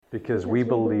because we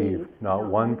believe not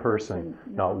one person,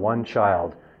 not one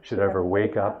child should ever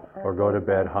wake up or go to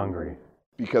bed hungry.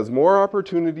 Because more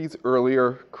opportunities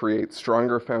earlier create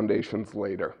stronger foundations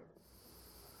later.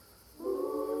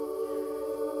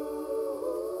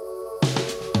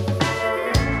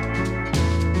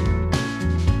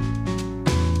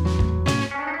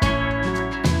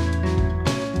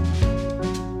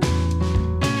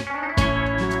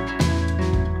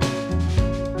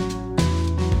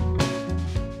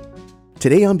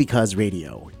 Today on Because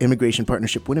Radio, Immigration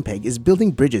Partnership Winnipeg is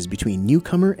building bridges between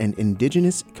newcomer and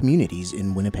Indigenous communities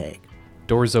in Winnipeg.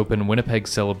 Doors Open Winnipeg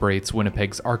celebrates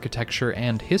Winnipeg's architecture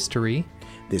and history.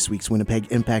 This week's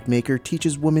Winnipeg Impact Maker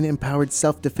teaches women-empowered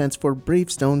self-defense for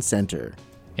Bravestone Centre.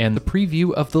 And the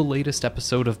preview of the latest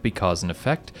episode of Because in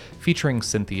Effect, featuring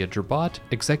Cynthia Gerbot,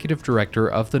 Executive Director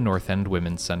of the North End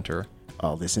Women's Centre.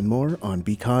 All this and more on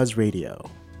Because Radio.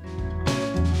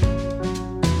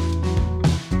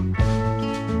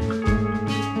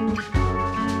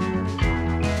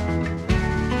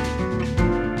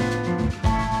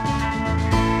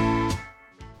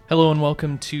 Hello and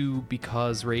welcome to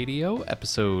Because Radio,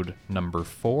 episode number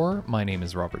 4. My name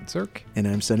is Robert Zirk. And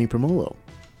I'm Sonny Promolo.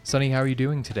 Sonny, how are you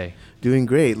doing today? Doing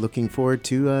great. Looking forward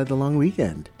to the long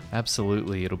weekend.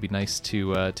 Absolutely. It'll be nice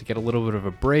to get a little bit of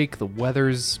a break. The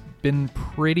weather's been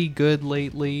pretty good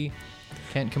lately.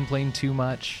 Can't complain too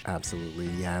much. Absolutely.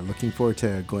 Yeah, looking forward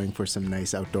to going for some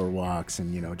nice outdoor walks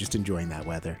and, just enjoying that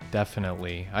weather.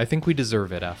 Definitely. I think we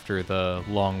deserve it after the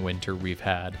long winter we've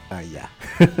had. Yeah.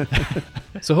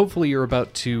 So hopefully you're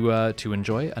about to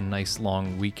enjoy a nice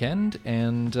long weekend,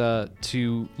 and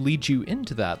to lead you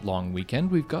into that long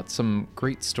weekend, we've got some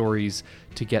great stories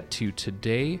to get to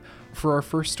today. For our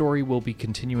first story, we'll be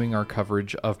continuing our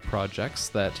coverage of projects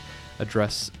that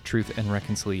address truth and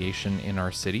reconciliation in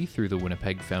our city through the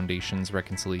Winnipeg Foundation's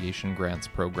Reconciliation Grants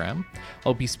Program.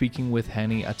 I'll be speaking with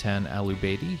Hani Atan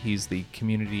Alubedi. He's the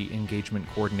Community Engagement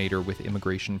Coordinator with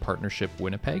Immigration Partnership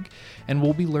Winnipeg, and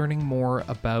we'll be learning more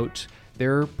about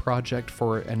their project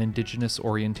for an Indigenous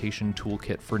orientation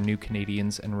toolkit for new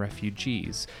Canadians and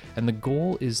refugees. And the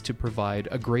goal is to provide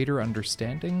a greater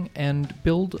understanding and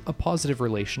build a positive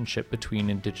relationship between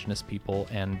Indigenous people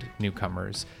and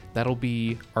newcomers. That'll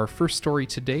be our first story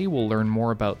today. We'll learn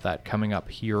more about that coming up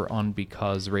here on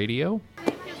Because Radio.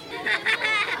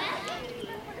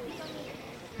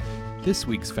 This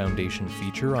week's Foundation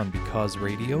feature on Because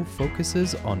Radio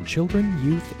focuses on children,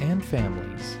 youth, and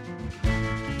families.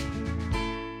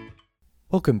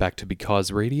 Welcome back to Because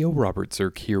Radio. Robert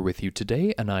Zirk here with you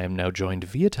today, and I am now joined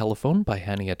via telephone by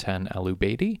Hani Atan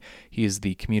Alubedi. He is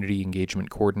the Community Engagement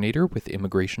Coordinator with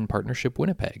Immigration Partnership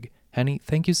Winnipeg. Hani,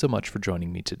 thank you so much for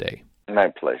joining me today. My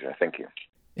pleasure. Thank you.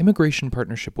 Immigration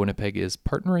Partnership Winnipeg is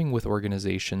partnering with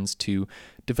organizations to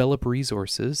develop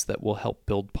resources that will help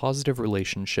build positive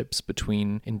relationships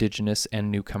between Indigenous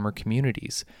and newcomer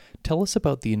communities. Tell us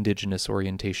about the Indigenous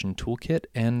Orientation Toolkit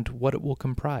and what it will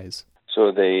comprise. So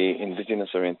the Indigenous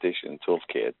Orientation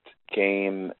Toolkit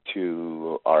came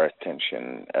to our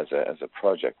attention as a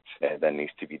project that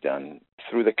needs to be done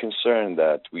through the concern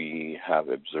that we have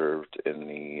observed in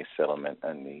the settlement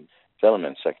and the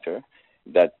settlement sector,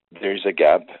 that there's a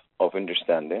gap of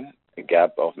understanding, a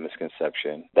gap of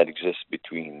misconception that exists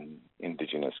between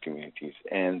Indigenous communities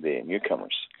and the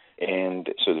newcomers. And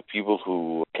so the people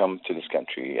who come to this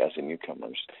country as the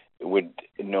newcomers would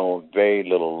know very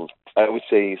little. I would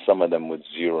say some of them with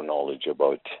zero knowledge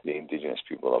about the Indigenous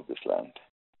people of this land.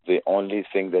 The only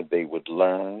thing that they would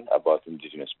learn about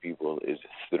Indigenous people is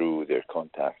through their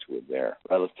contact with their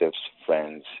relatives,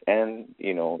 friends, and,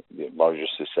 the larger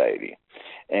society.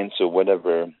 And so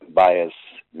whatever bias,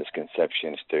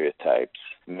 misconceptions, stereotypes,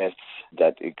 myths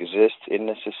that exist in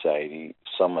the society,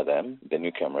 some of them, the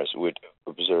newcomers, would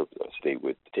observe those. They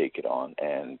would take it on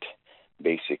and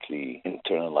basically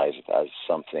internalize it as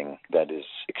something that is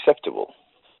acceptable.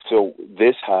 So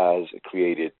this has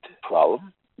created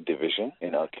problem, division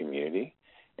in our community,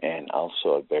 and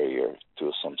also a barrier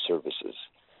to some services.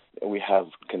 We have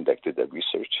conducted a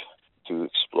research to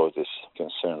explore this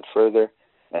concern further,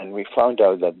 and we found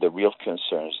out that the real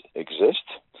concerns exist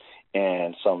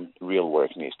and some real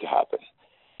work needs to happen.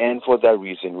 And for that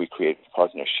reason, we created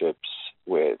partnerships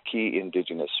with key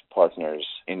Indigenous partners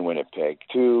in Winnipeg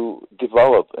to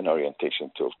develop an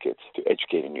orientation toolkit to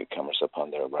educate newcomers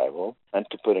upon their arrival and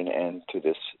to put an end to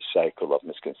this cycle of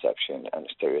misconception and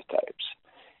stereotypes.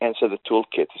 And so the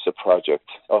toolkit is a project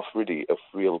of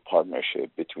real partnership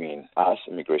between us,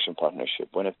 Immigration Partnership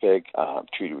Winnipeg,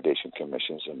 Treaty Relation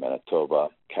Commissions in Manitoba,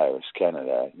 Kairos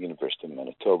Canada, University of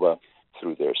Manitoba,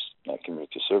 through their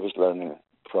community service learning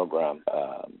program,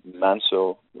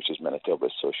 MANSO, which is Manitoba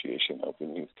Association of the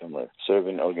Newcomer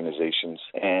Serving Organizations.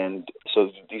 And so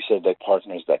these are the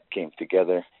partners that came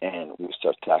together and we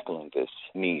start tackling this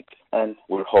need. And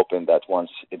we're hoping that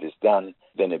once it is done,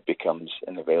 then it becomes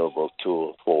an available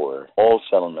tool for all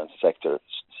settlement sector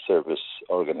service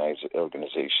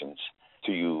organizations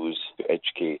to use, to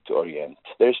educate, to orient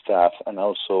their staff and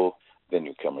also the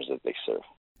newcomers that they serve.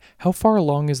 How far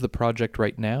along is the project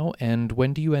right now, and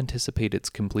when do you anticipate its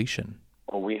completion?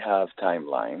 Well, we have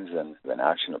timelines and an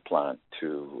action plan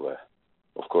to,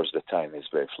 of course, the time is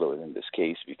very fluid in this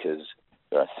case because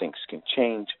there are things can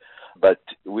change, but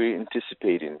we're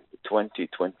anticipating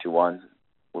 2021.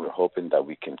 We're hoping that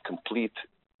we can complete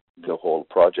the whole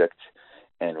project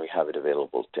and we have it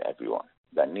available to everyone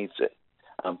that needs it.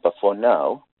 But for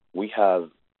now, we have a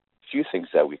few things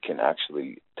that we can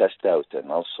actually test out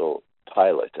and also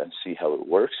pilot and see how it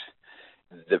works.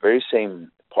 The very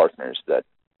same partners that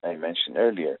I mentioned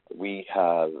earlier, we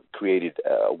have created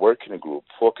a working group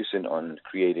focusing on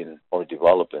creating or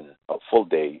developing a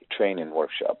full-day training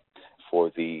workshop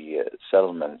for the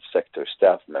settlement sector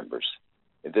staff members.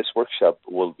 This workshop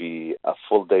will be a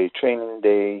full-day training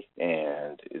day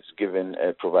and is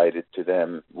provided to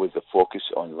them with a focus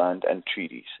on land and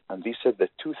treaties. And these are the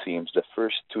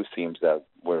first two themes that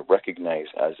were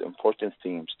recognized as important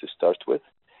themes to start with.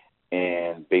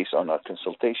 And based on our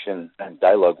consultation and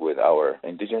dialogue with our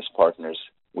Indigenous partners,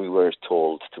 we were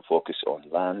told to focus on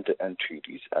land and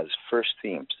treaties as first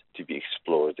themes to be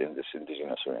explored in this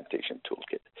Indigenous Orientation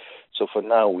Toolkit. So for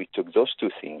now, we took those two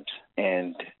themes,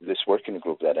 and this working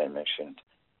group that I mentioned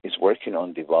is working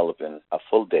on developing a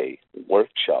full-day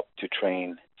workshop to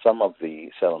train some of the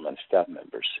settlement staff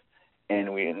members.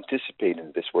 And we're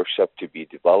anticipating this workshop to be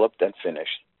developed and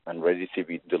finished and ready to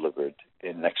be delivered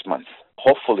in next month.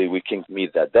 Hopefully we can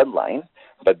meet that deadline,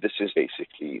 but this is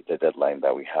basically the deadline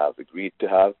that we have agreed to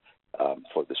have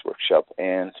for this workshop.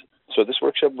 And so this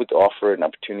workshop would offer an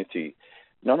opportunity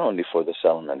not only for the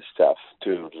settlement staff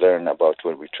to learn about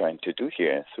what we're trying to do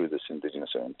here through this Indigenous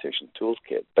Orientation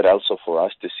Toolkit, but also for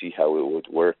us to see how it would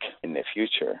work in the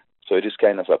future. So it is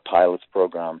kind of a pilot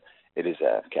program. It is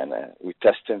we're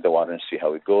testing the water and see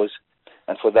how it goes.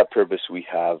 And for that purpose, we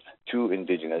have two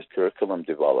Indigenous curriculum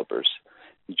developers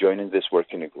joining this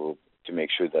working group to make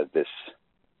sure that this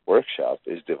workshop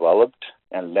is developed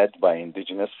and led by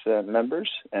Indigenous members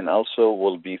and also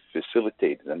will be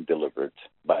facilitated and delivered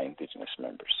by Indigenous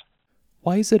members.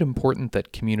 Why is it important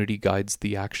that community guides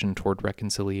the action toward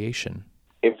reconciliation?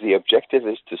 If the objective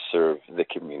is to serve the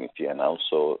community and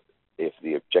also if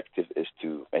the objective is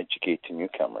to educate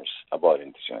newcomers about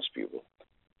Indigenous people,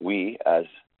 we as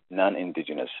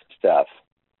non-Indigenous staff,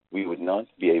 we would not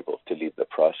be able to lead the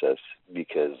process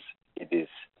because it is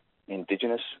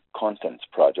Indigenous content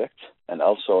project and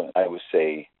also, I would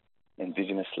say,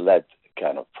 Indigenous-led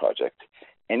kind of project.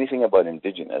 Anything about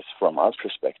Indigenous from our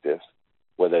perspective,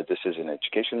 whether this is an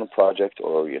educational project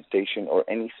or orientation or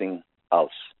anything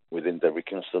else within the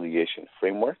reconciliation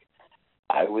framework,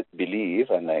 I would believe,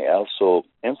 and I also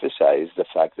emphasize the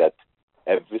fact that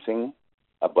everything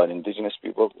about Indigenous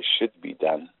people should be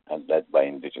done and led by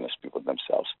Indigenous people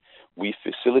themselves. We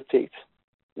facilitate,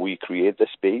 we create the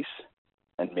space,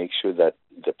 and make sure that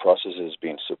the process is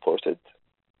being supported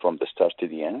from the start to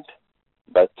the end.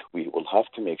 But we will have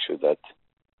to make sure that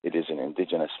it is an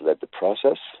Indigenous-led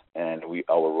process, and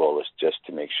our role is just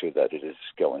to make sure that it is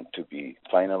going to be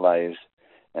finalized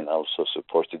and also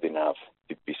supported enough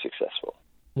to be successful.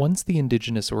 Once the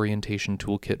Indigenous Orientation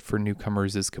Toolkit for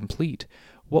newcomers is complete,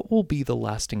 what will be the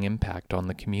lasting impact on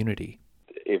the community?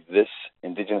 If this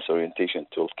Indigenous Orientation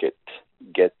Toolkit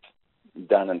gets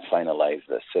done and finalized,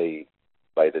 let's say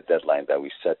by the deadline that we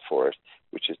set for it,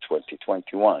 which is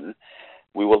 2021,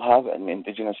 we will have an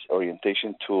Indigenous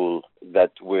Orientation tool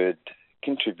that would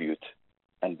contribute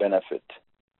and benefit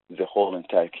the whole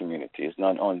entire community. It's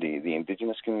not only the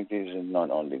Indigenous communities and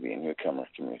not only the newcomer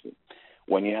community.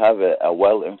 When you have a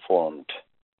well-informed,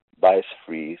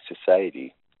 bias-free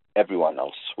society, everyone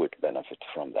else would benefit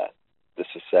from that. The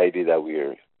society that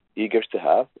we're eager to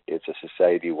have, it's a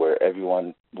society where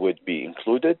everyone would be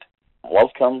included,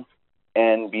 welcome,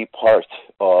 and be part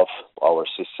of our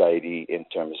society in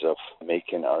terms of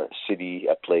making our city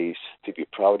a place to be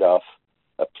proud of,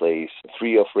 a place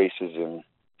free of racism,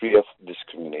 free of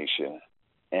discrimination,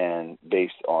 and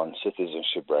based on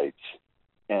citizenship rights,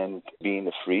 and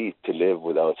being free to live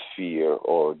without fear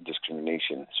or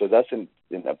discrimination. So that's an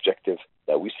objective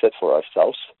that we set for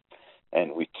ourselves,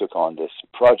 and we took on this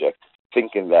project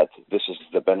thinking that this is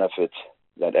the benefit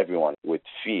that everyone would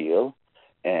feel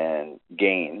and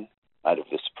gain out of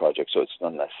this project. So it's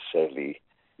not necessarily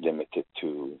limited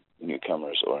to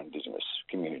newcomers or Indigenous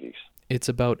communities. It's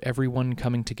about everyone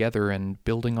coming together and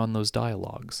building on those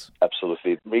dialogues.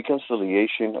 Absolutely.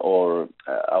 Reconciliation, or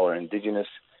our Indigenous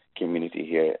community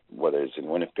here, whether it's in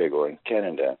Winnipeg or in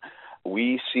Canada,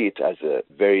 we see it as a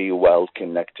very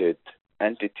well-connected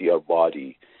entity or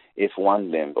body. If one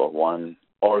limb or one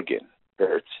organ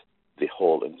hurts, the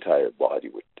whole entire body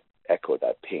would echo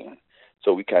that pain.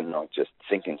 So we cannot just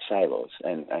think in silos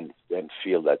and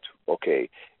feel that, okay,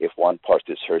 if one part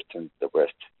is hurt, then the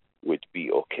rest would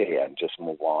be okay and just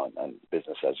move on and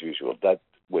business as usual. That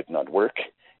would not work.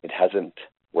 It hasn't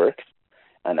worked.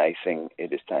 And I think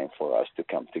it is time for us to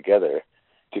come together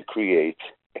to create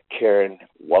a caring,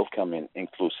 welcoming,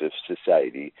 inclusive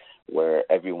society where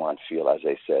everyone feel, as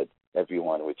I said,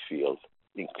 everyone would feel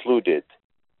included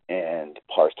and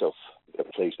part of the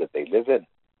place that they live in.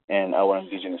 And our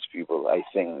Indigenous people, I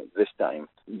think this time,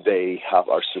 they have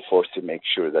our support to make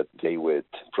sure that they would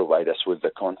provide us with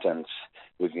the contents,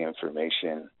 with the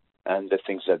information, and the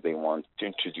things that they want to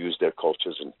introduce their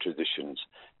cultures and traditions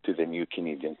to the new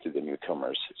Canadians, to the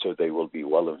newcomers, so they will be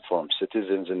well-informed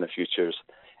citizens in the futures,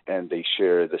 and they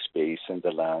share the space and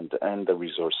the land and the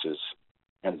resources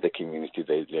and the community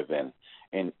they live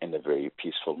in a very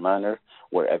peaceful manner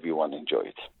where everyone enjoys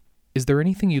it. Is there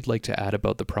anything you'd like to add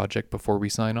about the project before we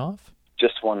sign off?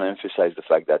 Just want to emphasize the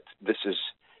fact that this is,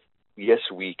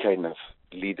 yes, we kind of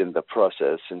lead in the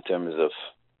process in terms of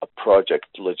a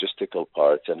project logistical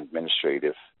part and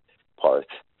administrative part.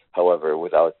 However,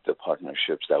 without the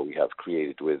partnerships that we have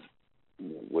created with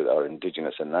our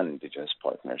Indigenous and non-Indigenous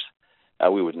partners,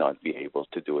 we would not be able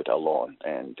to do it alone.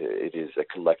 And it is a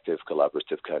collective,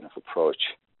 collaborative kind of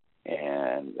approach,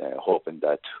 and hoping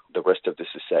that the rest of the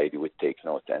society would take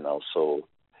note and also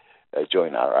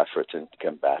join our efforts in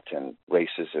combating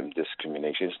racism,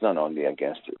 discrimination. It's not only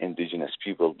against Indigenous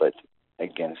people, but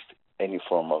against any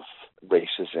form of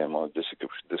racism or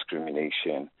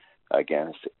discrimination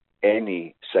against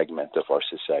any segment of our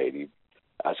society.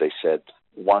 As I said,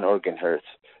 one organ hurts,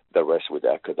 the rest would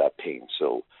echo that pain.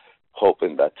 So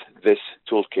hoping that this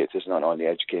toolkit is not only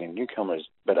educating newcomers,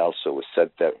 but also will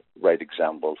set the right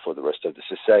example for the rest of the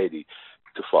society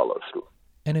to follow through.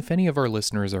 And if any of our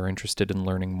listeners are interested in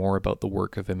learning more about the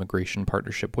work of Immigration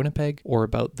Partnership Winnipeg or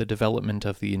about the development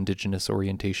of the Indigenous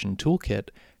Orientation Toolkit,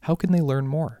 how can they learn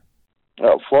more?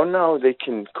 For now, they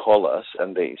can call us,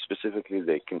 and they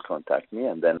can contact me,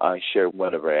 and then I share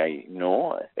whatever I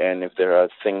know. And if there are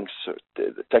things,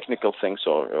 technical things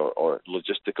or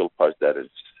logistical part that is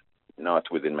not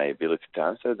within my ability to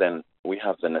answer, then we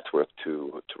have the network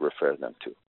to refer them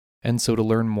to. And so to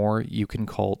learn more, you can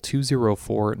call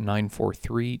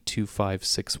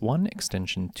 204-943-2561,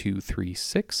 extension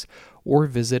 236, or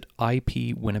visit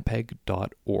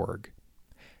ipwinnipeg.org.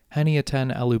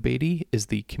 Hani-Atan Alubaidi is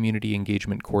the Community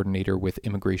Engagement Coordinator with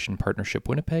Immigration Partnership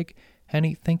Winnipeg.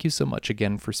 Hani, thank you so much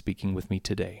again for speaking with me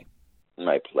today.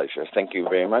 My pleasure. Thank you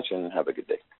very much, and have a good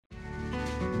day.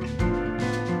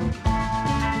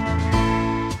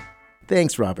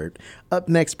 Thanks, Robert. Up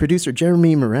next, producer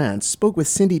Jeremy Morantz spoke with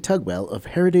Cindy Tugwell of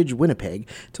Heritage Winnipeg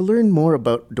to learn more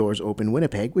about Doors Open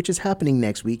Winnipeg, which is happening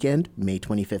next weekend, May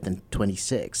 25th and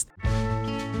 26th.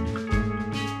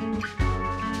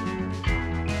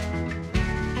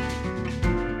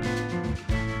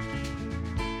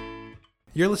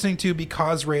 You're listening to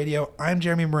Because Radio. I'm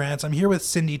Jeremy Morantz. I'm here with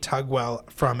Cindy Tugwell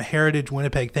from Heritage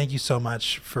Winnipeg. Thank you so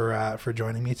much for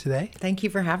joining me today. Thank you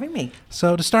for having me.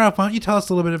 So to start off, why don't you tell us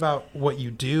a little bit about what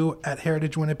you do at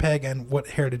Heritage Winnipeg and what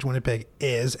Heritage Winnipeg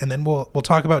is, and then we'll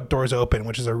talk about Doors Open,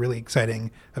 which is a really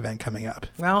exciting event coming up.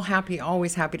 Well,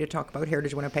 always happy to talk about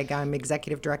Heritage Winnipeg. I'm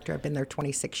executive director. I've been there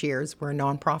 26 years. We're a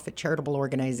nonprofit charitable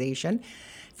organization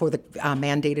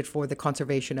mandated for the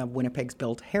conservation of Winnipeg's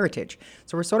built heritage.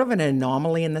 So we're sort of an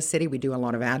anomaly in the city. We do a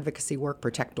lot of advocacy work,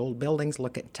 protect old buildings,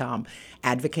 look at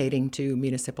advocating to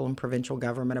municipal and provincial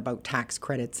government about tax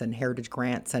credits and heritage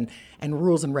grants and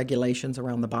rules and regulations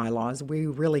around the bylaws. We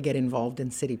really get involved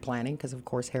in city planning because, of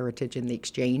course, heritage in the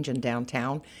Exchange and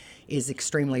downtown is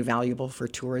extremely valuable for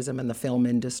tourism and the film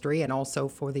industry and also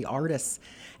for the artists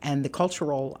and the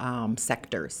cultural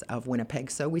sectors of Winnipeg.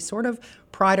 So we sort of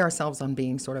pride ourselves on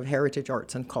being sort of heritage,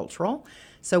 arts, and cultural.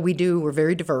 So we're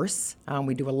very diverse.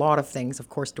 We do a lot of things. Of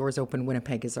course, Doors Open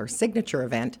Winnipeg is our signature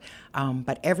event,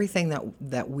 but everything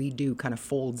that we do kind of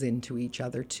folds into each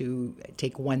other to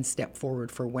take one step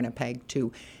forward for Winnipeg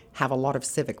to have a lot of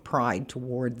civic pride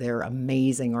toward their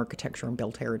amazing architecture and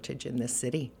built heritage in this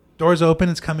city. Doors Open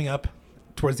is coming up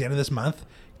towards the end of this month.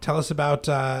 Tell us about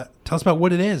Tell us about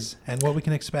what it is and what we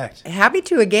can expect. Happy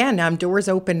to again. Doors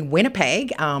Open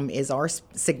Winnipeg is our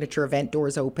signature event.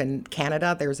 Doors Open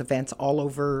Canada. There's events all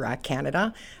over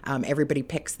Canada. Everybody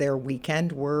picks their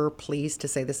weekend. We're pleased to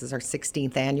say this is our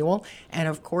 16th annual. And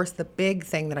of course, the big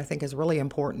thing that I think is really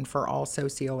important for all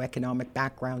socioeconomic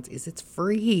backgrounds is it's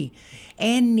free.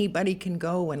 Anybody can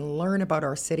go and learn about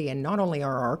our city, and not only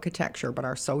our architecture, but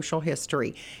our social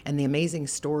history and the amazing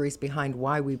stories behind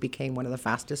why we became one of the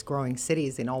fastest growing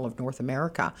cities in all of North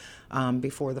America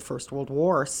before the First World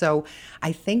War. So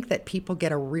I think that people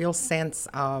get a real sense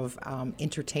of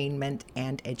entertainment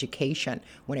and education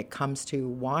when it comes to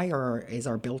why is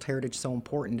our built heritage so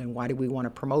important and why do we want to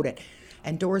promote it.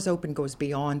 And Doors Open goes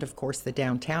beyond, of course, the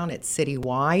downtown. It's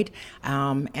citywide,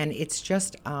 and it's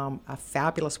just a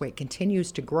fabulous way. It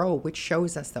continues to grow, which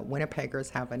shows us that Winnipeggers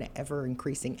have an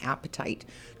ever-increasing appetite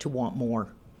to want more.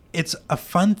 It's a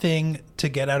fun thing to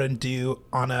get out and do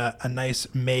on a nice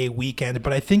May weekend,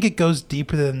 but I think it goes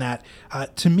deeper than that.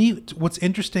 To me, what's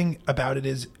interesting about it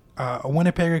is a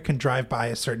Winnipegger can drive by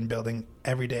a certain building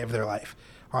every day of their life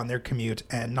on their commute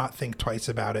and not think twice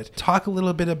about it. Talk a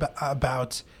little bit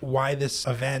about why this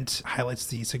event highlights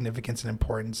the significance and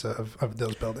importance of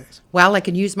those buildings. Well, I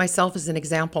can use myself as an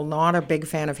example. Not a big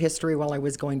fan of history while I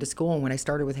was going to school. And when I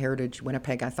started with Heritage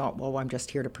Winnipeg, I thought, well, I'm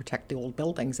just here to protect the old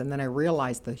buildings. And then I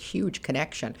realized the huge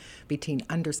connection between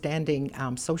understanding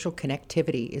social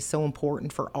connectivity is so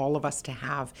important for all of us to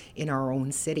have in our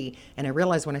own city. And I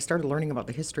realized when I started learning about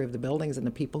the history of the buildings and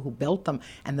the people who built them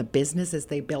and the businesses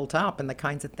they built up and the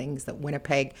kinds of things that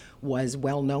Winnipeg was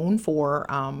well known for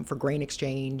grain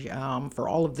exchange, for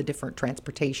all of the different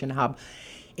transportation hub,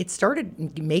 it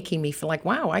started making me feel like,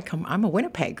 wow, I'm a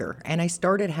Winnipegger. And I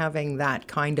started having that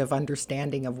kind of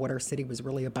understanding of what our city was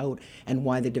really about and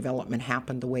why the development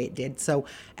happened the way it did. So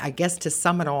I guess to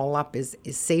sum it all up is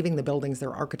saving the buildings.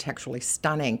 They're architecturally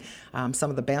stunning, some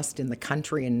of the best in the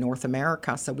country in North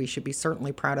America. So we should be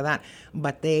certainly proud of that.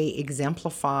 But they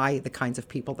exemplify the kinds of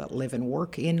people that live and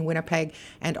work in Winnipeg,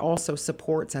 and also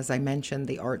supports, as I mentioned,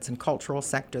 the arts and cultural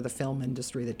sector, the film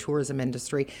industry, the tourism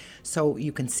industry. So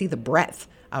you can see the breadth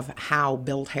of how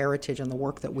built heritage and the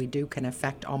work that we do can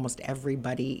affect almost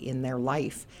everybody in their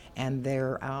life and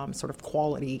their sort of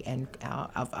quality and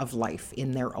of life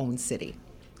in their own city.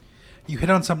 You hit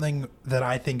on something that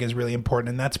I think is really important,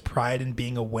 and that's pride in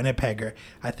being a Winnipegger.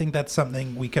 I think that's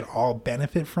something we could all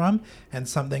benefit from, and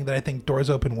something that I think Doors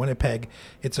Open Winnipeg,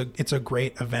 it's a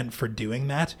great event for doing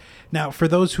that. Now, for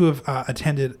those who have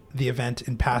attended the event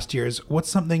in past years, what's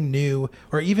something new,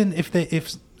 or even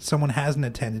if someone hasn't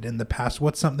attended in the past,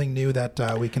 what's something new that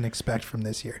we can expect from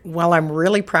this year? Well, I'm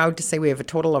really proud to say we have a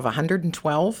total of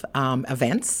 112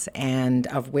 events, and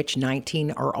of which 19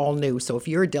 are all new. So if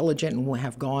you're diligent and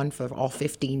have gone for all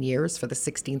 15 years for the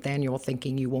 16th annual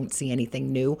thinking you won't see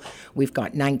anything new, we've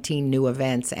got 19 new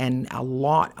events, and a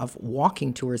lot of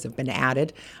walking tours have been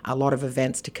added, a lot of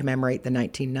events to commemorate the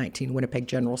 1919 Winnipeg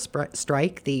General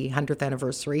Strike. The 100th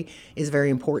anniversary is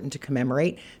very important to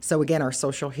commemorate. So again, our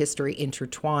social history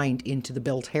intertwined into the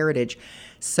built heritage.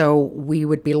 So we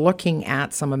would be looking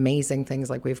at some amazing things,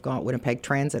 like we've got Winnipeg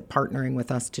Transit partnering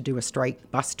with us to do a strike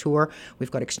bus tour.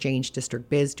 We've got Exchange District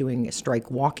Biz doing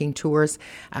strike walking tours.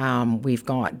 We've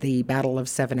got the Battle of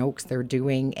Seven Oaks. They're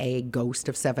doing a Ghost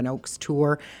of Seven Oaks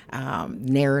tour.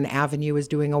 Nairn Avenue is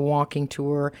doing a walking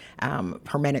tour.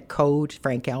 Hermetic Code,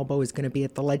 Frank Albo is going to be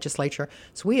at the legislature.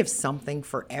 So we have something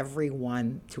for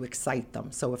everyone to excite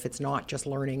them. So if it's not just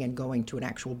learning and going to an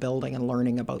actual building and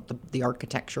learning about the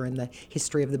architecture and the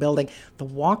history of the building, the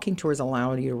walking tours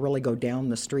allow you to really go down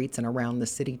the streets and around the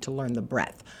city to learn the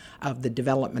breadth of the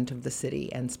development of the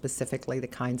city, and specifically the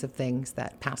kinds of things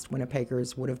that past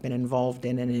Winnipeggers would have been involved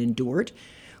in and endured,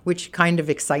 which kind of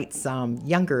excites the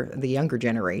younger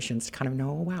generations to kind of know,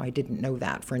 oh, wow, I didn't know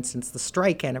that. For instance, the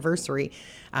strike anniversary,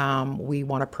 we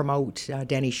want to promote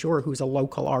Danny Shore, who's a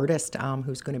local artist,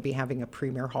 who's going to be having a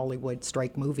premiere Hollywood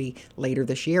strike movie later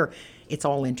this year. It's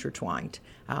all intertwined.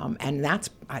 And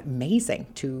that's amazing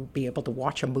to be able to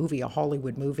watch a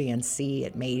Hollywood movie, and see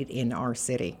it made in our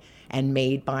city and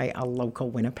made by a local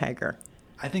Winnipegger.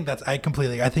 I think that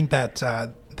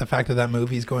the fact that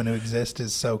movie is going to exist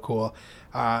is so cool.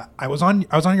 I was on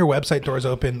your website,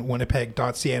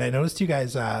 doorsopenwinnipeg.ca, and I noticed you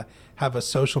guys have a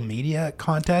social media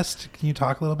contest. Can you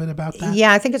talk a little bit about that?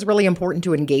 Yeah, I think it's really important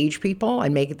to engage people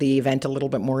and make the event a little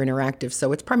bit more interactive.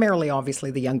 So it's primarily,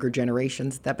 obviously, the younger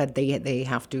generations but they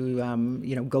have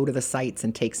to go to the sites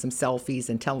and take some selfies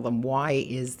and tell them, why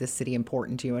is this city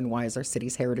important to you, and why is our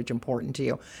city's heritage important to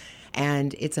you.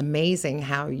 And it's amazing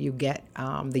how you get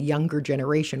the younger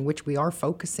generation, which we are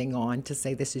focusing on, to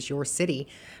say this is your city.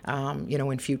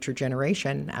 in future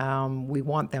generation, we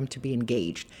want them to be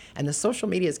engaged. And the social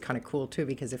media is kind of cool too,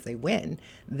 because if they win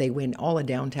all a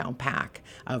downtown pack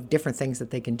of different things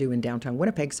that they can do in downtown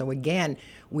Winnipeg. So again,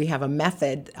 we have a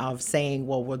method of saying,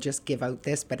 well, we'll just give out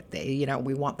this, but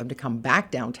we want them to come back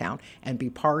downtown and be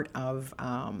part of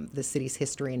the city's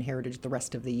history and heritage the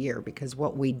rest of the year, because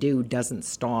what we do doesn't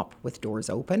stop with doors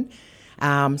open.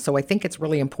 So I think it's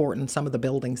really important. Some of the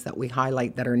buildings that we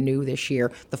highlight that are new this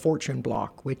year, the Fortune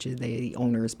Block, which is the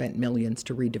owner spent millions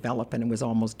to redevelop and it was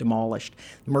almost demolished.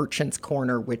 Merchants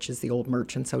Corner, which is the old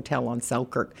Merchants Hotel on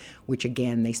Selkirk, which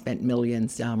again, they spent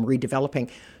millions redeveloping.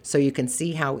 So you can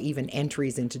see how even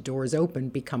entries into Doors Open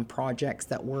become projects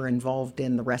that we're involved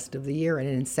in the rest of the year and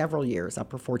in several years.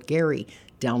 Upper Fort Garry,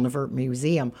 Delnavert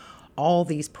Museum. All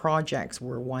these projects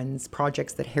were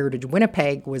projects that Heritage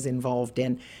Winnipeg was involved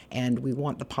in, and we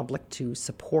want the public to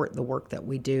support the work that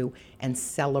we do and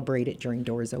celebrate it during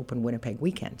Doors Open Winnipeg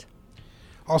weekend.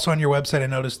 Also on your website, I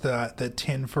noticed the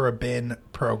Tin for a Bin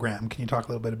program. Can you talk a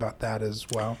little bit about that as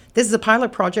well? This is a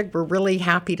pilot project. We're really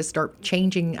happy to start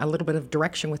changing a little bit of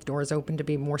direction with Doors Open to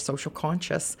be more social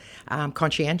conscientious,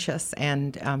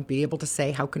 and be able to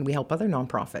say, how can we help other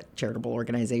nonprofit charitable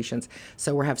organizations?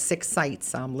 So we have 6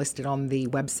 sites listed on the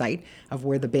website of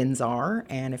where the bins are.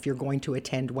 And if you're going to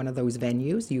attend one of those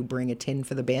venues, you bring a tin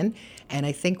for the bin. And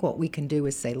I think what we can do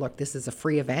is say, look, this is a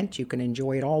free event. You can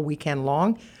enjoy it all weekend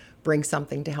long. Bring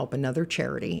something to help another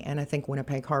charity. And I think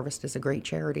Winnipeg Harvest is a great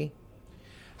charity.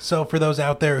 So for those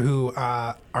out there who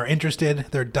are interested,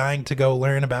 they're dying to go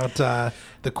learn about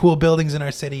the cool buildings in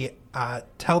our city,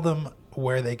 tell them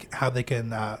how they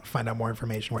can find out more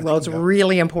information. Well, it's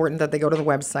really important that they go to the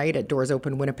website at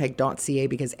doorsopenwinnipeg.ca,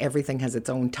 because everything has its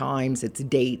own times, its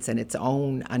dates, and its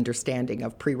own understanding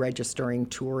of pre-registering,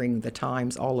 touring, the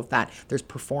times, all of that. There's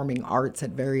performing arts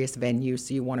at various venues,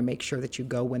 so you want to make sure that you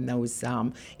go when those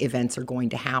events are going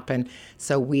to happen.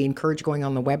 So we encourage going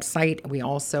on the website. We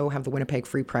also have the Winnipeg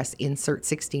Free Press insert,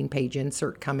 16-page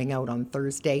insert coming out on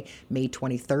Thursday, May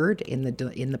 23rd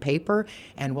in the paper,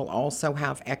 and we'll also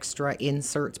have extra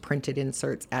printed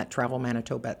inserts at Travel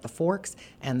Manitoba at the Forks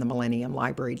and the Millennium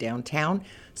Library downtown,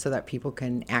 so that people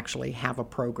can actually have a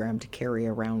program to carry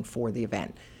around for the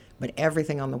event. But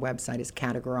everything on the website is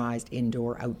categorized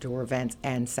indoor, outdoor events,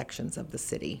 and sections of the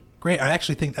city. Great. I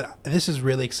actually think that this is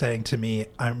really exciting to me.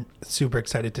 I'm super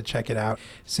excited to check it out.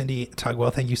 Cindy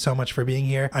Tugwell, thank you so much for being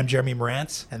here. I'm Jeremy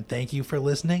Morantz, and thank you for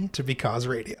listening to Because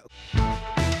Radio.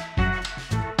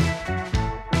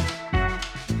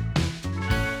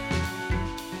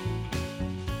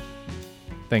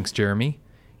 Thanks, Jeremy.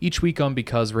 Each week on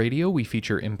Because Radio, we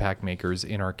feature impact makers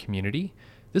in our community.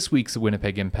 This week's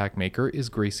Winnipeg Impact Maker is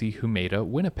Gracie Humeda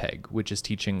Winnipeg, which is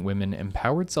teaching women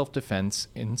empowered self-defense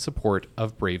in support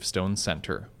of Bravestone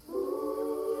Center.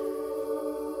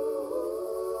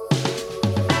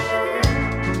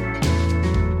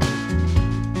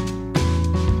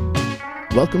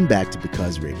 Welcome back to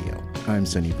Because Radio. I'm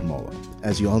Sunny Pomola.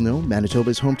 As you all know,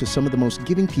 Manitoba is home to some of the most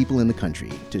giving people in the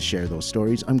country. To share those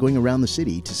stories, I'm going around the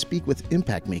city to speak with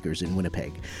impact makers in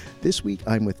Winnipeg. This week,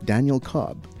 I'm with Daniel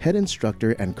Cobb, head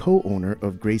instructor and co-owner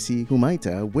of Gracie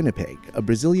Humeda Winnipeg, a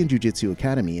Brazilian Jiu-Jitsu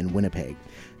academy in Winnipeg.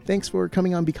 Thanks for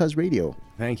coming on Because Radio.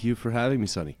 Thank you for having me,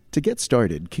 Sonny. To get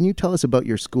started, can you tell us about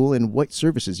your school and what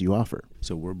services you offer?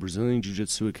 So we're a Brazilian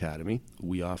Jiu-Jitsu Academy.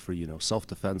 We offer,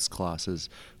 self-defense classes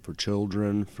for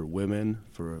children, for women,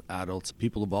 for adults,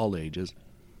 people of all ages.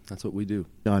 That's what we do.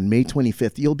 On May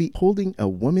 25th, you'll be holding a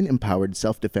woman-empowered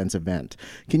self-defense event.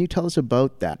 Can you tell us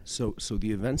about that? So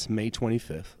the event's May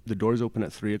 25th. The doors open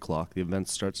at 3 o'clock. The event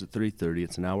starts at 3:30.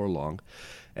 It's an hour long.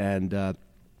 And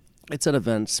it's an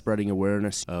event spreading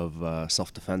awareness of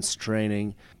self-defense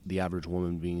training, the average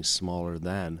woman being smaller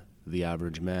than the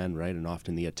average man, right? And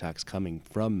often the attacks coming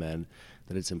from men,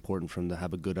 that it's important for them to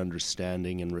have a good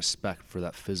understanding and respect for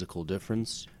that physical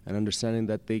difference, and understanding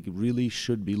that they really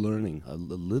should be learning a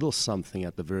little something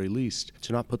at the very least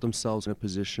to not put themselves in a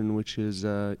position which is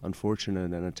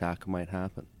unfortunate an attack might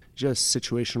happen. Just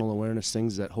situational awareness,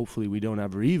 things that hopefully we don't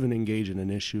ever even engage in an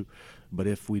issue, but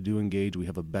if we do engage, we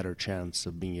have a better chance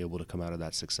of being able to come out of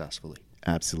that successfully.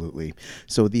 Absolutely.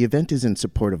 So the event is in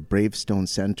support of Bravestone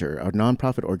Center, a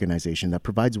nonprofit organization that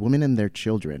provides women and their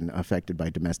children affected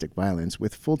by domestic violence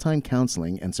with full-time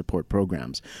counseling and support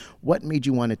programs. What made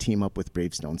you want to team up with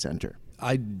Bravestone Center?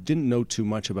 I didn't know too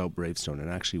much about Bravestone, and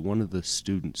actually one of the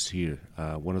students here,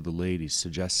 one of the ladies,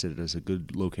 suggested it as a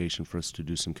good location for us to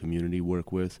do some community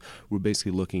work with. We're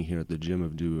basically looking here at the gym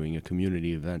of doing a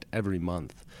community event every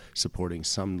month, supporting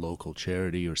some local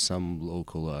charity or some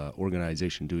local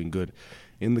organization doing good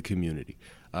in the community.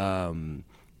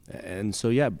 And so,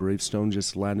 yeah, Bravestone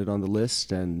just landed on the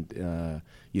list, and,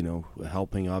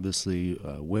 helping obviously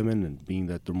women and being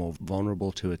that they're more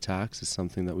vulnerable to attacks is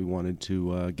something that we wanted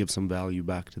to give some value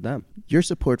back to them. Your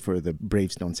support for the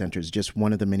Bravestone Center is just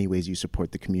one of the many ways you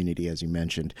support the community, as you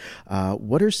mentioned.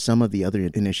 What are some of the other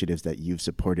initiatives that you've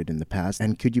supported in the past,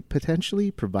 and could you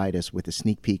potentially provide us with a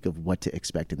sneak peek of what to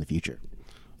expect in the future?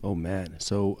 Oh, man.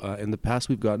 So in the past,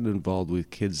 we've gotten involved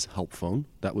with Kids Help Phone.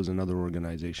 That was another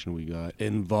organization we got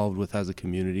involved with as a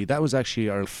community. That was actually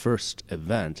our first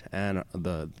event and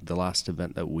the last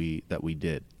event that we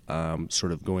did,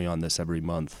 sort of going on this every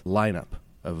month lineup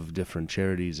of different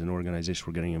charities and organizations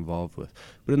we're getting involved with.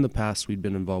 But in the past, we'd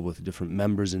been involved with different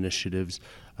members initiatives.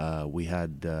 We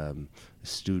had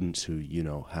students who,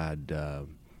 had...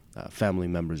 family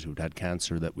members who'd had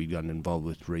cancer that we'd gotten involved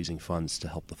with raising funds to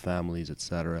help the families,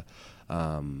 etc.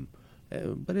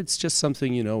 But it's just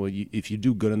something, if you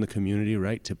do good in the community,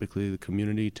 right, typically the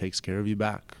community takes care of you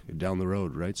back down the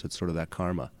road, right? So it's sort of that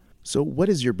karma. So what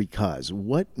is your because?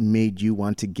 What made you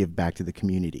want to give back to the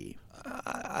community?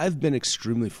 I've been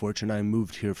extremely fortunate. I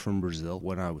moved here from Brazil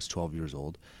when I was 12 years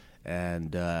old.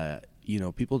 And,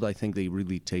 people, I think they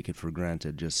really take it for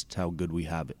granted just how good we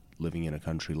have it. Living in a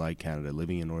country like Canada,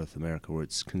 living in North America, where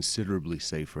it's considerably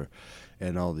safer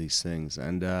and all these things.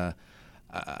 And I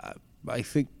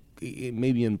think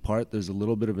maybe in part there's a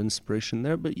little bit of inspiration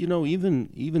there, but,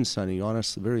 even Sonny,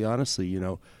 very honestly,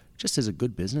 just as a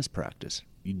good business practice,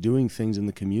 you doing things in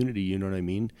the community, you know what I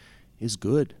mean, is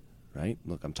good, right?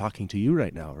 Look, I'm talking to you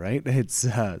right now, right? It's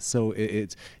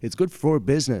it's good for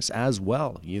business as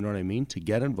well, you know what I mean, to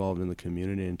get involved in the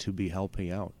community and to be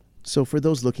helping out. So for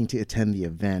those looking to attend the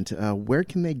event, where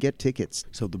can they get tickets?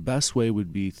 So the best way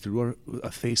would be through a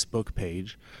Facebook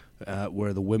page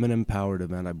where the Women Empowered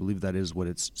event, I believe that is what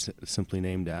it's simply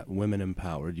named at, Women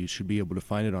Empowered. You should be able to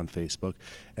find it on Facebook,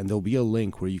 and there'll be a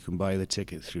link where you can buy the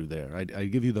ticket through there. I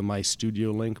give you the My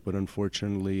Studio link, but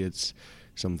unfortunately it's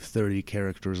some 30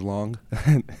 characters long.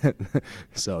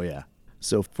 So, yeah.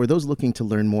 So for those looking to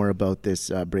learn more about this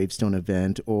Bravestone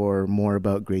event or more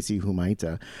about Gracie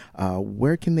Humaita,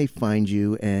 where can they find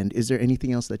you, and is there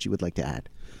anything else that you would like to add?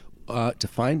 To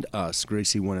find us,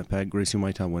 Gracie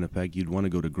Humaita Winnipeg, you'd want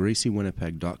to go to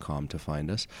graciewinnipeg.com to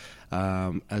find us,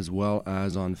 as well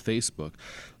as on Facebook.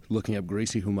 Looking up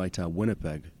Gracie Humaita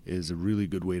Winnipeg is a really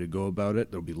good way to go about it.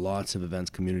 There'll be lots of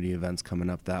events, community events coming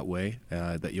up that way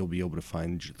that you'll be able to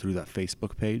find through that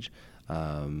Facebook page.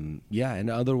 And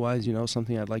otherwise,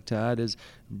 something I'd like to add is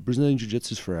Brazilian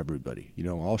Jiu-Jitsu is for everybody,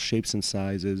 all shapes and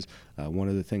sizes. One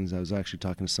of the things I was actually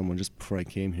talking to someone just before I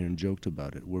came here and joked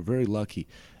about it. We're very lucky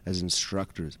as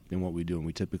instructors in what we do. And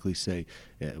we typically say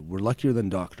we're luckier than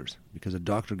doctors because a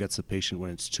doctor gets a patient when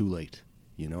it's too late,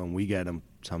 and we get them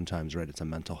sometimes, right? It's a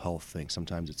mental health thing.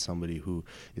 Sometimes it's somebody who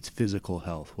it's physical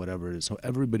health, whatever it is. So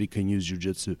everybody can use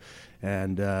Jiu-Jitsu.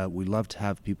 And we love to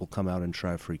have people come out and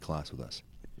try a free class with us.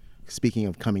 Speaking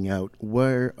of coming out,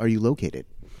 where are you located?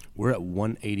 We're at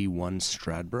 181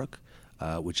 Stradbrook,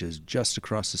 which is just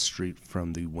across the street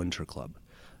from the Winter Club,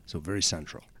 so very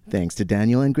central. Thanks to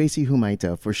Daniel and Gracie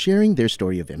Humaita for sharing their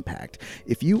story of impact.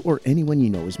 If you or anyone you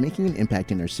know is making an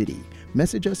impact in our city,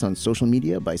 message us on social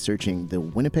media by searching the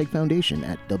Winnipeg Foundation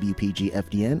at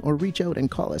WPGFDN or reach out and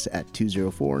call us at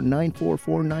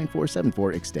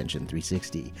 204-944-9474 extension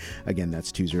 360. Again,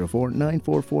 that's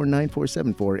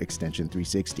 204-944-9474 extension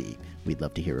 360. We'd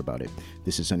love to hear about it.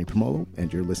 This is Sonny Promolo,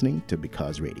 and you're listening to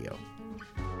Because Radio.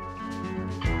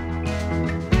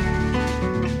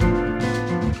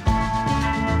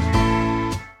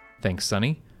 Thanks,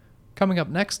 Sonny. Coming up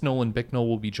next, Nolan Bicknell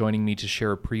will be joining me to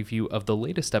share a preview of the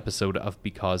latest episode of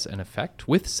Because and Effect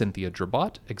with Cynthia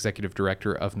Drabot, Executive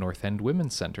Director of North End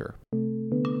Women's Centre.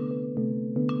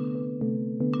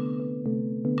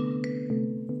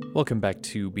 Welcome back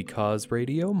to Because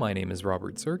Radio. My name is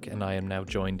Robert Zirk, and I am now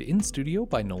joined in studio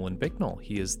by Nolan Bicknell.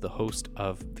 He is the host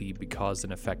of the Because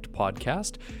and Effect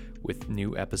podcast, with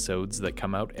new episodes that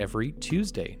come out every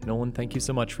Tuesday. Nolan, thank you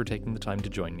so much for taking the time to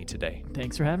join me today.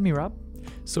 Thanks for having me, Rob.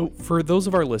 So for those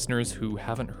of our listeners who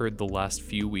haven't heard the last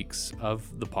few weeks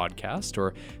of the podcast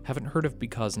or haven't heard of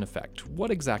Because and Effect,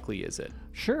 what exactly is it?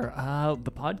 Sure.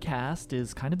 The podcast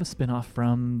is kind of a spin-off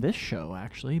from this show,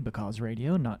 actually, Because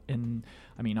Radio.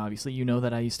 Obviously, you know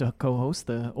that I used to co-host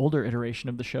the older iteration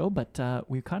of the show, but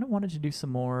we kind of wanted to do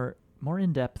some more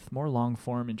in-depth, more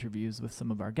long-form interviews with some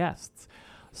of our guests.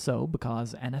 So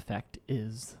Because and Effect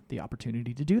is the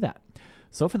opportunity to do that.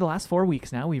 So for the last 4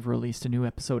 weeks now, we've released a new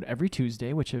episode every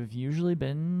Tuesday, which have usually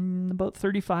been about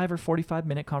 35 or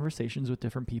 45-minute conversations with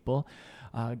different people.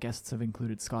 Guests have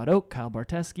included Scott Oak, Kyle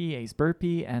Barteski, Ace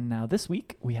Burpee, and now this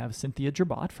week we have Cynthia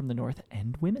Drabot from the North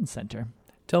End Women's Centre.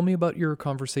 Tell me about your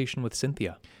conversation with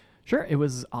Cynthia. Sure, it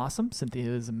was awesome.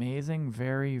 Cynthia is amazing,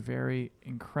 very, very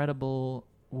incredible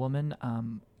woman.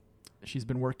 She's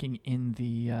been working in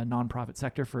the nonprofit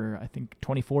sector for, I think,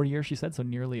 24 years, she said, so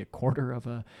nearly a quarter of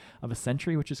a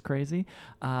century, which is crazy.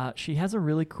 She has a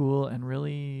really cool and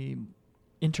really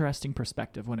interesting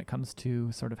perspective when it comes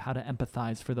to sort of how to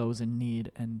empathize for those in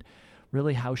need, and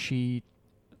really how she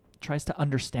tries to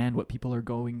understand what people are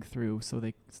going through so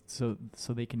they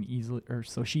can easily, or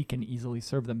so she can easily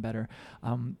serve them better.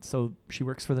 So she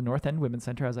works for the North End Women's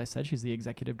Center. As I said, she's the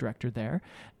executive director there,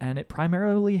 and it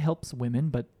primarily helps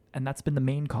women, and that's been the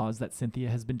main cause that Cynthia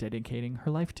has been dedicating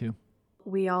her life to.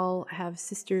 We all have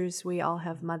sisters, we all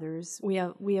have mothers, we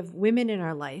have women in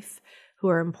our life who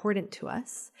are important to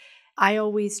us. I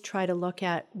always try to look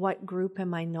at what group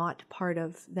am I not part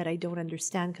of that I don't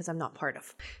understand because I'm not part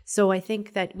of. So I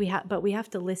think that we have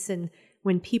to listen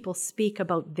when people speak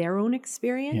about their own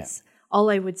experience. Yeah. All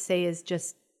I would say is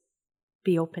just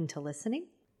be open to listening.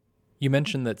 You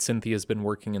mentioned that Cynthia's been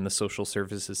working in the social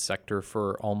services sector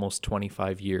for almost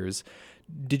 25 years.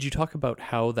 Did you talk about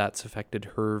how that's affected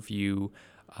her view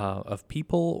of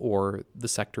people or the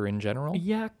sector in general?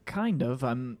 Yeah, kind of.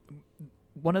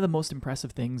 One of the most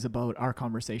impressive things about our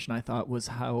conversation, I thought, was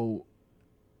how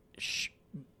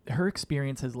her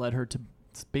experience has led her to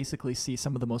basically see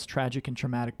some of the most tragic and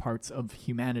traumatic parts of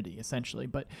humanity, essentially.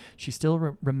 But she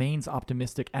still remains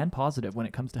optimistic and positive when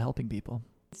it comes to helping people.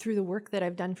 Through the work that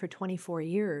I've done for 24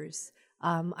 years,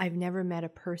 I've never met a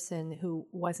person who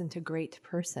wasn't a great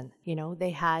person. You know, they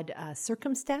had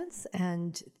circumstance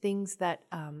and things that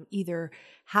either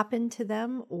happened to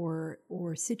them or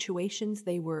situations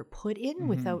they were put in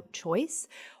without choice,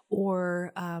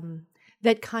 or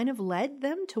that kind of led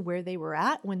them to where they were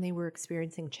at when they were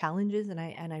experiencing challenges, and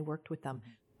I worked with them.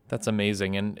 That's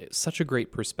amazing, and it's such a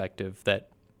great perspective that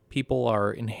people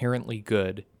are inherently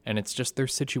good, and it's just their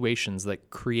situations that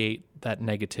create that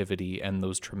negativity and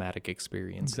those traumatic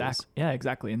experiences. Exactly. Yeah,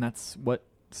 exactly. And that's what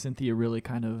Cynthia really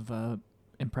kind of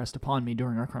impressed upon me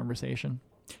during our conversation.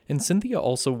 And Cynthia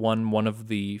also won one of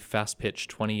the Fast Pitch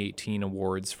 2018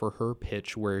 awards for her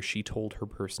pitch where she told her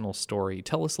personal story.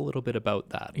 Tell us a little bit about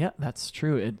that. Yeah, that's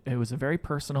true. It was a very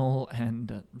personal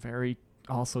and very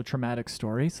also traumatic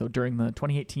story. So during the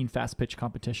 2018 Fast Pitch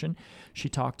competition, she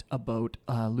talked about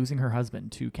losing her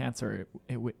husband to cancer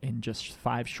in just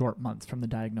 5 short months from the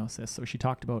diagnosis. So she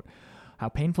talked about how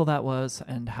painful that was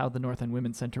and how the North End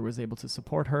Women's Center was able to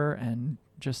support her, and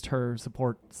just her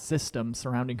support system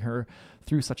surrounding her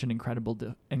through such an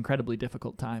incredibly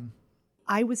difficult time.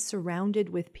 I was surrounded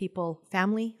with people,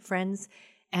 family, friends,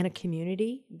 and a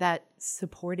community that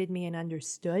supported me and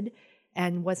understood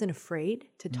and wasn't afraid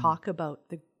to talk about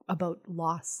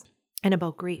loss and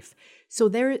about grief. So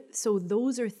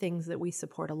those are things that we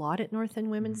support a lot at North End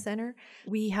Women's Center.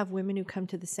 We have women who come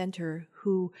to the center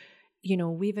who, you know,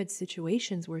 we've had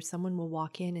situations where someone will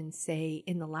walk in and say,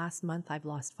 in the last month, I've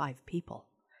lost 5 people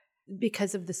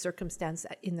because of the circumstance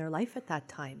in their life at that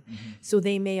time. So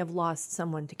they may have lost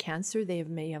someone to cancer, they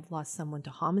may have lost someone to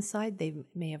homicide, they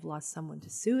may have lost someone to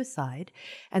suicide,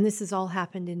 and this has all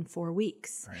happened in 4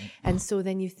 weeks. Right. And so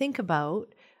then you think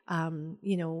about,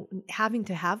 you know, having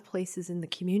to have places in the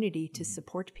community to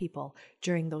support people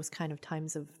during those kind of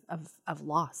times of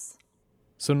loss.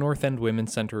 So North End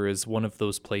Women's Center is one of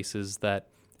those places that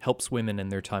helps women in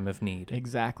their time of need.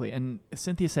 Exactly. And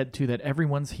Cynthia said, too, that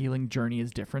everyone's healing journey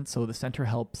is different. So the center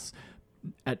helps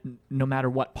at no matter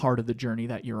what part of the journey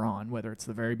that you're on, whether it's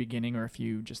the very beginning or if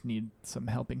you just need some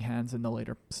helping hands in the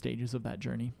later stages of that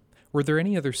journey. Were there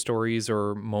any other stories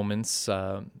or moments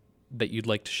that you'd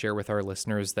like to share with our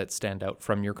listeners that stand out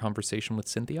from your conversation with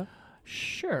Cynthia?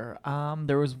 Sure.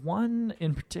 There was one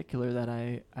in particular that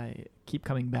I keep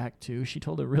coming back to. She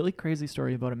told a really crazy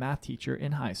story about a math teacher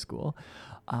in high school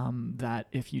that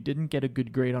if you didn't get a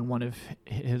good grade on one of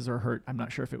his or her, I'm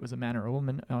not sure if it was a man or a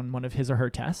woman, on one of his or her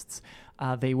tests,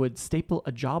 they would staple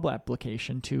a job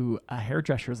application to a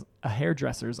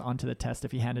hairdresser's onto the test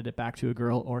if he handed it back to a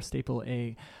girl, or staple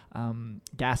a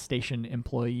gas station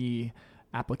employee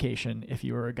application if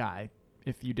you were a guy,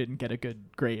 if you didn't get a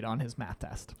good grade on his math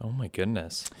test. Oh my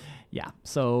goodness. Yeah.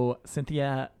 So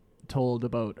Cynthia told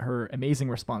about her amazing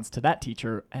response to that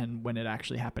teacher and when it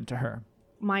actually happened to her.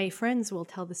 My friends will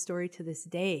tell the story to this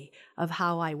day of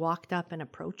how I walked up and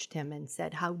approached him and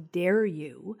said, "How dare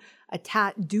you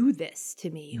do this to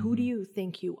me? Who do you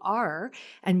think you are?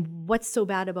 And what's so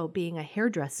bad about being a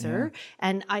hairdresser?" Yeah.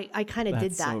 And I kind of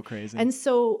did that. That's so crazy. And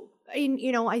so,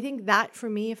 you know, I think that for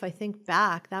me, if I think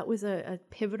back, that was a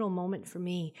pivotal moment for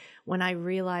me when I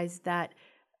realized that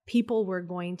people were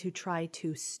going to try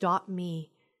to stop me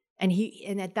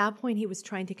And at that point, he was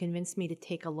trying to convince me to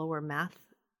take a lower math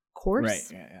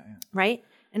course. Right?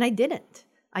 And I didn't.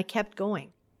 I kept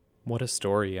going. What a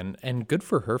story, and good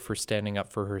for her for standing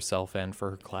up for herself and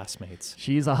for her classmates.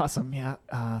 She's awesome, yeah.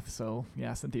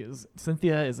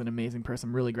 Cynthia is an amazing person.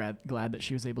 I'm really glad that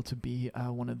she was able to be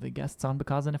one of the guests on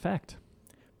Because and Effect.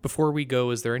 Before we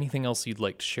go, is there anything else you'd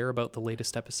like to share about the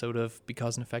latest episode of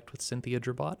Because and Effect with Cynthia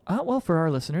Drabot? Well, for our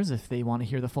listeners, if they want to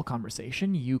hear the full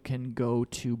conversation, you can go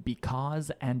to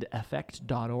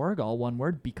becauseandeffect.org, all one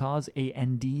word,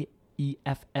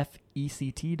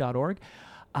 becauseandeffect.org.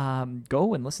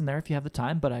 Go and listen there if you have the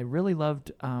time. But I really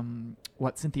loved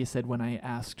what Cynthia said when I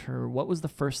asked her what was the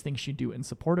first thing she'd do in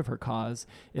support of her cause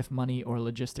if money or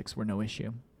logistics were no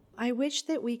issue. I wish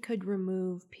that we could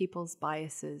remove people's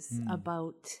biases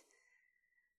about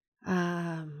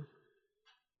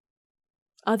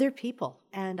other people.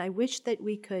 And I wish that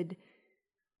we could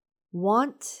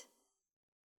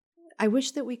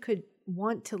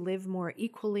want to live more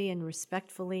equally and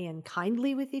respectfully and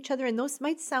kindly with each other. And those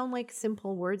might sound like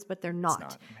simple words, but they're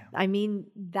not. I mean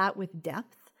that with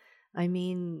depth. I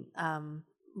mean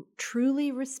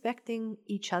truly respecting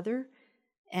each other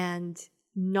and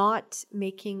not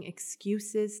making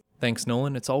excuses. Thanks,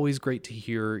 Nolan. It's always great to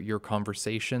hear your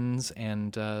conversations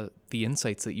and the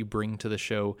insights that you bring to the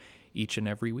show each and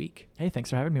every week. Hey, thanks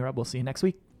for having me, Rob. We'll see you next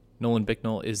week. Nolan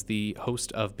Bicknell is the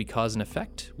host of Because and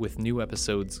Effect, with new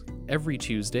episodes every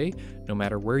Tuesday, no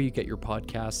matter where you get your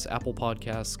podcasts, Apple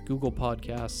Podcasts, Google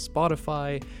Podcasts,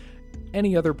 Spotify,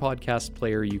 any other podcast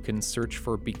player. You can search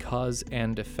for Because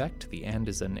and Effect. The and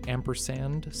is an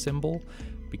ampersand symbol.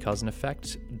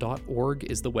 Becauseandeffect.org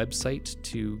is the website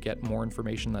to get more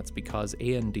information. That's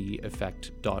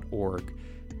becauseandeffect.org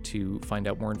to find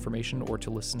out more information or to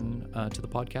listen to the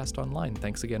podcast online.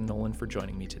 Thanks again, Nolan, for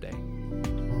joining me today.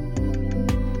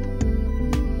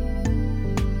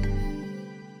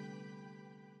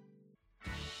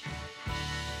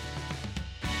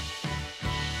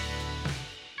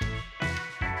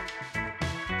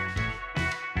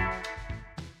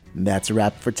 That's a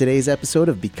wrap for today's episode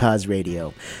of Because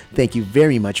Radio. Thank you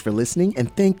very much for listening,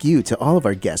 and thank you to all of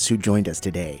our guests who joined us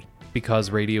today.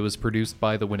 Because Radio is produced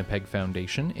by the Winnipeg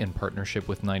Foundation in partnership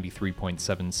with 93.7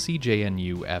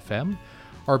 CJNU FM.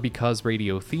 Our Because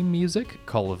Radio theme music,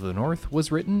 Call of the North,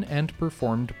 was written and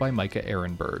performed by Micah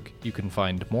Ehrenberg. You can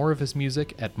find more of his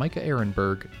music at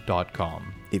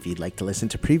micahehrenberg.com. If you'd like to listen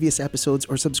to previous episodes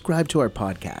or subscribe to our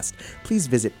podcast, please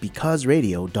visit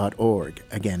becauseradio.org.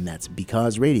 Again, that's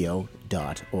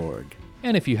becauseradio.org.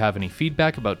 And if you have any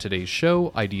feedback about today's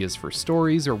show, ideas for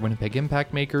stories, or Winnipeg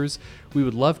Impact Makers, we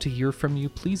would love to hear from you.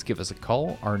 Please give us a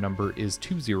call. Our number is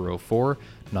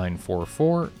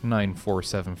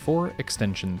 204-944-9474,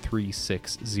 extension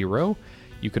 360.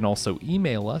 You can also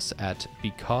email us at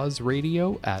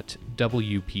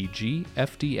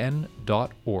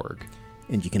becauseradio@wpgfdn.org.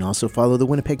 And you can also follow the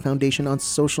Winnipeg Foundation on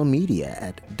social media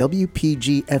at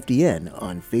WPGFDN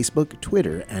on Facebook,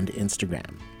 Twitter, and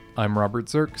Instagram. I'm Robert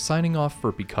Zirk, signing off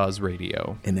for Because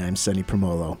Radio. And I'm Sonny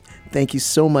Promolo. Thank you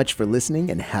so much for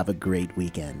listening, and have a great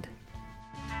weekend.